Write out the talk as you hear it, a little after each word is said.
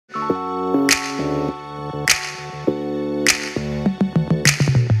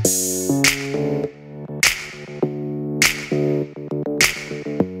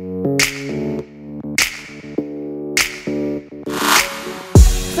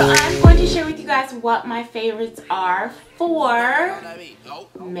So I'm going to share with you guys what my favorites are for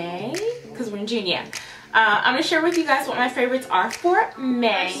May, because we're in June, yeah. I'm going to share with you guys what my favorites are for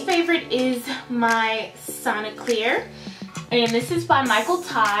May. First favorite is my Soniclear. And this is by Mickelle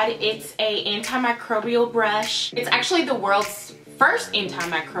Todd. It's a antimicrobial brush. It's actually the world's first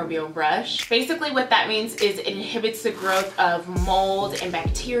antimicrobial brush. Basically what that means is it inhibits the growth of mold and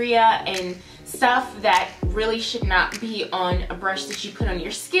bacteria and stuff that really should not be on a brush that you put on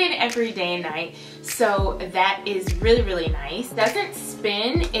your skin every day and night. So that is really, really nice. It doesn't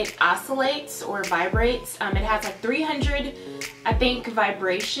spin, it oscillates or vibrates. It has like 300, I think,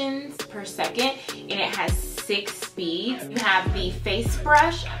 vibrations per second, and it has 6 speeds. You have the face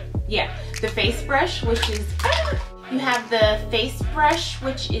brush, the face brush, which is, you have the face brush,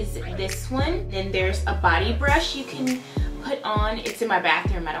 which is this one. Then there's a body brush you can put on. It's in my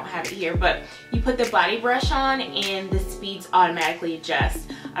bathroom, I don't have it here, but you put the body brush on and the speeds automatically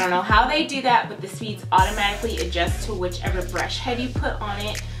adjust. I don't know how they do that, but the speeds automatically adjust to whichever brush head you put on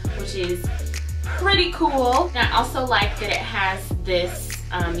it, which is pretty cool. And I also like that it has this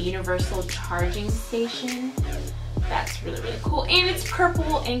universal charging station. That's really, really cool. And it's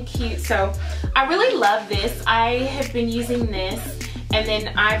purple and cute, so I really love this. I have been using this, and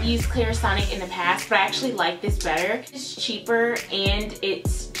then I've used Clarisonic in the past, but I actually like this better. It's cheaper and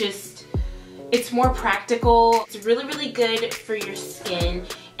it's more practical. It's really, really good for your skin,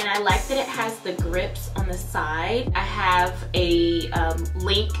 and I like that it has the grips on the side. I have a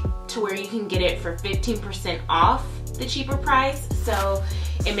link to where you can get it for 15% off the cheaper price, so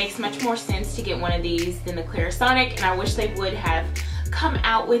it makes much more sense to get one of these than the Clarisonic, and I wish they would have come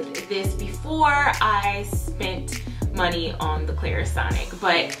out with this before I spent money on the Clarisonic,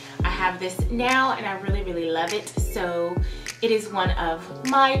 but I have this now and I really, really love it, so it is one of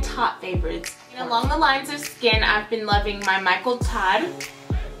my top favorites. And along the lines of skin, I've been loving my Mickelle Todd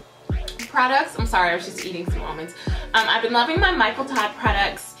products. I'm sorry, I was just eating some almonds. I've been loving my Mickelle Todd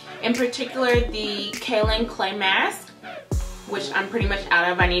products, in particular the Kaolin Clay Mask, which I'm pretty much out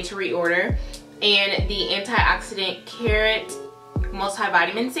of, I need to reorder, and the Antioxidant Carrot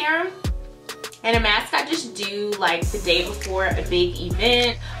Multivitamin Serum. And a mask I just do like the day before a big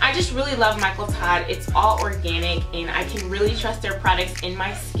event. I just really love Mickelle Todd. It's all organic and I can really trust their products in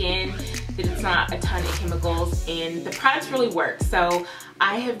my skin, that it's not a ton of chemicals, and the products really work. So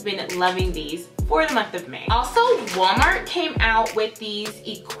I have been loving these for the month of May. Also, Walmart came out with these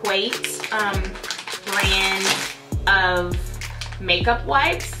Equate brand of makeup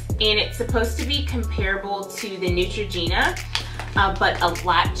wipes, and it's supposed to be comparable to the Neutrogena, but a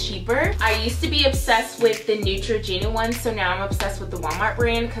lot cheaper. I used to be obsessed with the Neutrogena one, so now I'm obsessed with the Walmart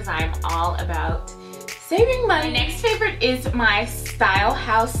brand because I'm all about saving money. My next favorite is my Style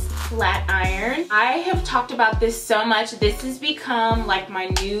House flat iron. I have talked about this so much. This has become like my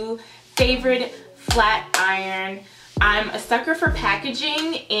new favorite flat iron. I'm a sucker for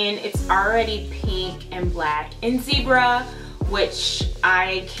packaging, and it's already pink and black and zebra, which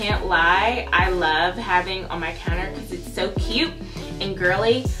I can't lie, I love having on my counter because it's so cute and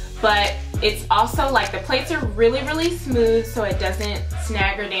girly, but it's also like the plates are really, really smooth so it doesn't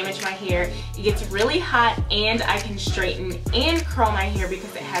snag or damage my hair. It gets really hot and I can straighten and curl my hair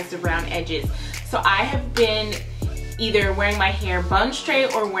because it has the round edges. So I have been either wearing my hair bun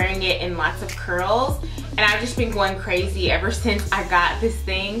straight or wearing it in lots of curls, and I've just been going crazy ever since I got this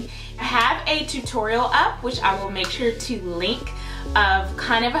thing. I have a tutorial up, which I will make sure to link, of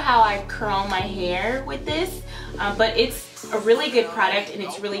kind of how I curl my hair with this, but it's a really good product and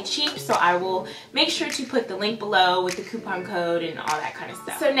it's really cheap, so I will make sure to put the link below with the coupon code and all that kind of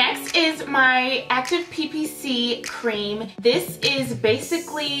stuff. So next is my Active PPC cream. This is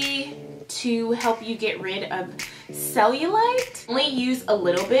basically to help you get rid of cellulite. Only use a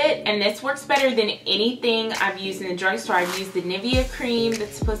little bit, and this works better than anything I've used in the drugstore. I've used the Nivea cream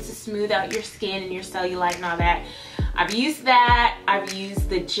that's supposed to smooth out your skin and your cellulite and all that. I've used that. I've used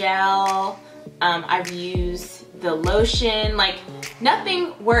the gel. I've used the lotion. Like,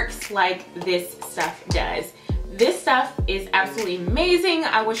 nothing works like this stuff does. This stuff is absolutely amazing.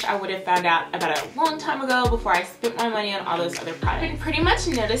 I wish I would have found out about it a long time ago before I spent my money on all those other products. I've been pretty much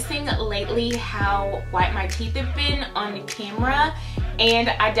noticing lately how white my teeth have been on the camera, and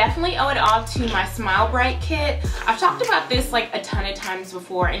I definitely owe it all to my Smile Bright kit. I've talked about this like a ton of times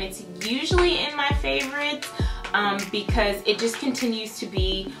before, and it's usually in my favorites because it just continues to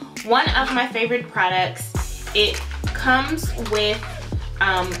be one of my favorite products. It comes with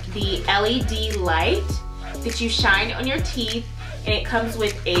the LED light that you shine on your teeth, and it comes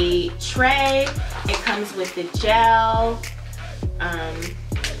with a tray, it comes with the gel,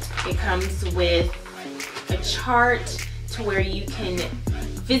 it comes with a chart to where you can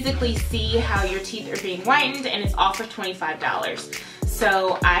physically see how your teeth are being whitened, and it's all for $25.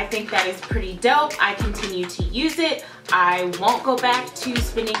 So I think that is pretty dope. I continue to use it. I won't go back to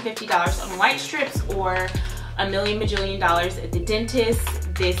spending $50 on white strips or a million bajillion dollars at the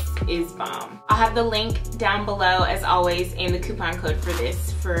dentist. This is bomb. I'll have the link down below as always and the coupon code for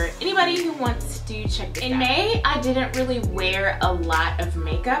this for anybody who wants to check this out. In May, I didn't really wear a lot of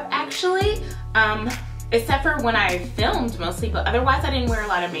makeup actually, except for when I filmed mostly, but otherwise I didn't wear a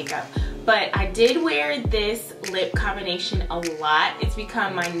lot of makeup. But I did wear this lip combination a lot. It's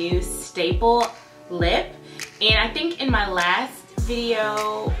become my new staple lip. And I think in my last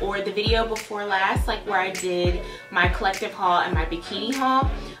video or the video before last, like where I did my collective haul and my bikini haul,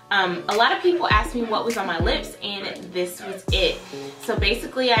 a lot of people asked me what was on my lips, and this was it. So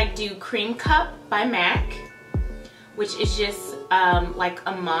basically I do Cream Cup by MAC, which is just like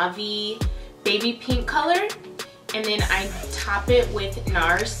a mauve-y baby pink color. And then I top it with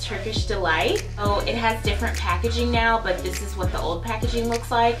NARS Turkish Delight. So it has different packaging now, but this is what the old packaging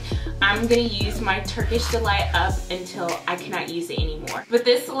looks like. I'm gonna use my Turkish Delight up until I cannot use it anymore. But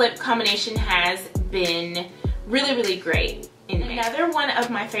this lip combination has been really, really great. Another one of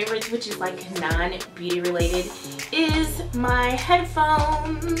my favorites, which is like non-beauty related, is my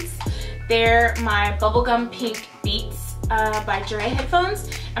headphones. They're my Bubblegum Pink Beats by Dre headphones.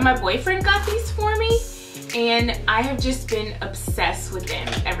 And my boyfriend got these for me, and I have just been obsessed with them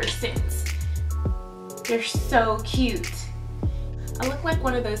ever since. They're so cute. I look like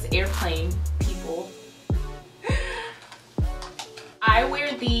one of those airplane people. I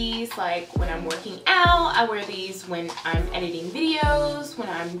wear these like when I'm working out. I wear these when I'm editing videos, when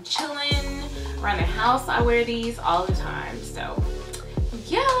I'm chilling around the house. I wear these all the time. So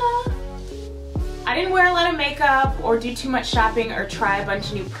yeah. I didn't wear a lot of makeup or do too much shopping or try a bunch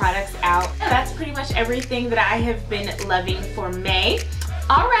of new products out. That's pretty much everything that I have been loving for May.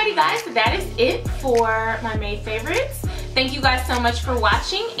 Alrighty guys, that is it for my May favorites. Thank you guys so much for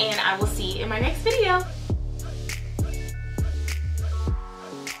watching, and I will see you in my next video.